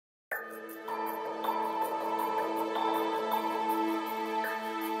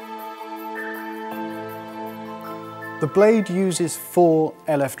The Blade uses 4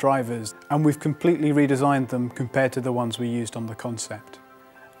 LF drivers, and we've completely redesigned them compared to the ones we used on the concept.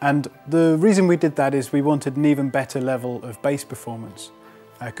 And the reason we did that is we wanted an even better level of bass performance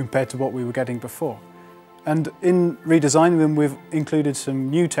compared to what we were getting before. And in redesigning them, we've included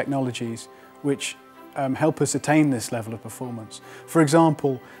some new technologies which help us attain this level of performance. For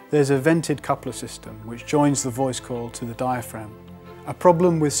example, there's a vented coupler system which joins the voice coil to the diaphragm. A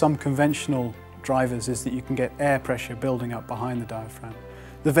problem with some conventional drivers is that you can get air pressure building up behind the diaphragm.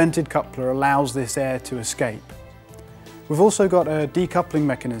 The vented coupler allows this air to escape. We've also got a decoupling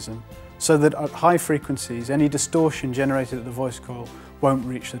mechanism so that at high frequencies any distortion generated at the voice coil won't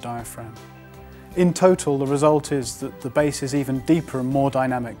reach the diaphragm. In total, the result is that the bass is even deeper and more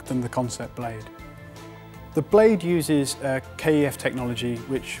dynamic than the concept Blade. The Blade uses KEF technology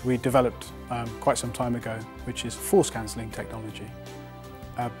which we developed quite some time ago, which is force cancelling technology.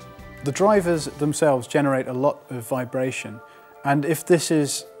 The drivers themselves generate a lot of vibration, and if this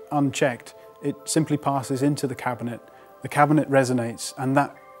is unchecked, it simply passes into the cabinet resonates, and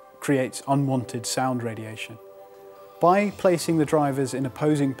that creates unwanted sound radiation. By placing the drivers in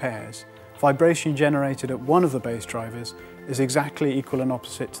opposing pairs, vibration generated at one of the bass drivers is exactly equal and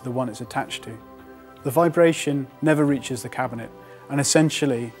opposite to the one it's attached to. The vibration never reaches the cabinet, and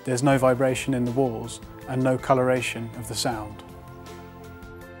essentially there's no vibration in the walls and no coloration of the sound.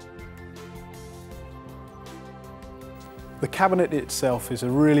 The cabinet itself is a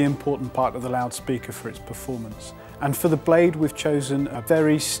really important part of the loudspeaker for its performance, and for the Blade we've chosen a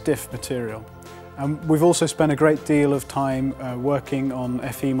very stiff material. We've also spent a great deal of time working on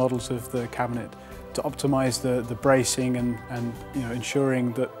FE models of the cabinet to optimise the bracing and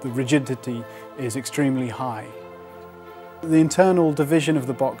ensuring that the rigidity is extremely high. The internal division of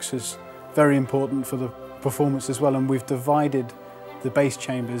the box is very important for the performance as well, and we've divided the bass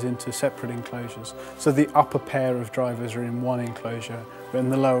chambers into separate enclosures. So the upper pair of drivers are in one enclosure,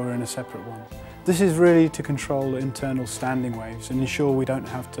 and the lower are in a separate one. This is really to control internal standing waves and ensure we don't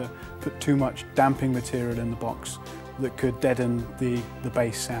have to put too much damping material in the box that could deaden the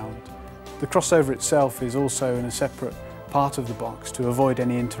bass sound. The crossover itself is also in a separate part of the box to avoid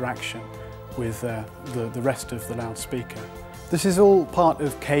any interaction with the rest of the loudspeaker. This is all part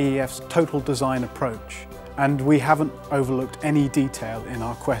of KEF's total design approach, and we haven't overlooked any detail in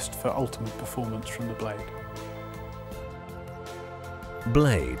our quest for ultimate performance from the Blade.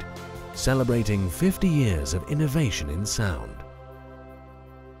 Blade, celebrating 50 years of innovation in sound.